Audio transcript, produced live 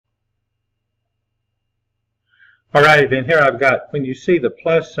All right, then here I've got, when you see the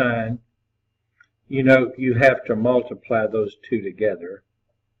plus sign, you know you have to multiply those two together.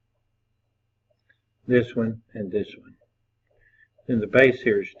 This one and this one. Then the base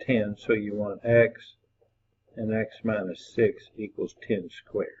here is 10, so you want x and x minus 6 equals 10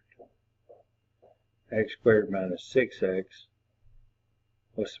 squared. X squared minus 6x,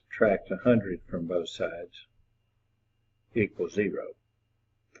 we'll subtract 100 from both sides, equals 0.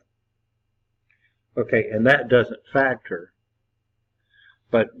 Okay, and that doesn't factor,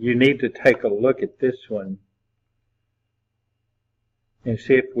 but you need to take a look at this one and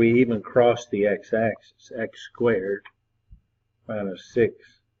see if we even cross the x-axis. X squared minus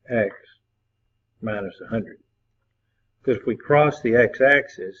 6x minus 100. Because if we cross the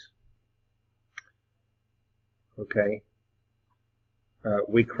x-axis, okay,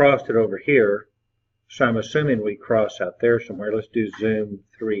 we crossed it over here, so I'm assuming we cross out there somewhere. Let's do zoom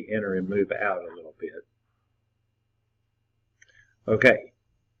 3, enter, and move out a little bit. Okay,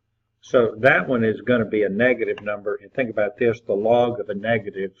 so that one is going to be a negative number. And think about this, the log of a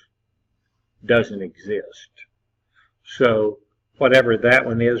negative doesn't exist. So whatever that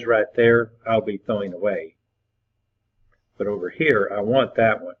one is right there, I'll be throwing away. But over here, I want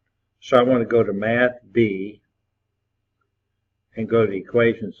that one. So I want to go to Math B and go to the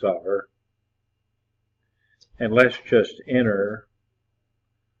equation solver. And let's just enter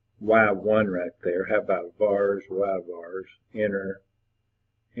y1 right there. How about vars, y vars, enter,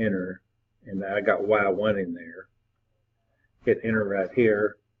 enter, and I got y1 in there. Hit enter right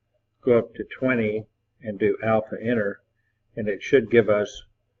here, go up to 20 and do alpha enter, and it should give us,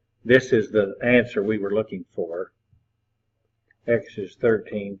 this is the answer we were looking for. X is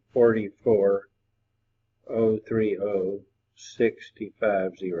 1344 030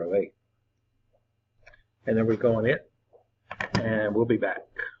 6508. And then we go on it, and we'll be back.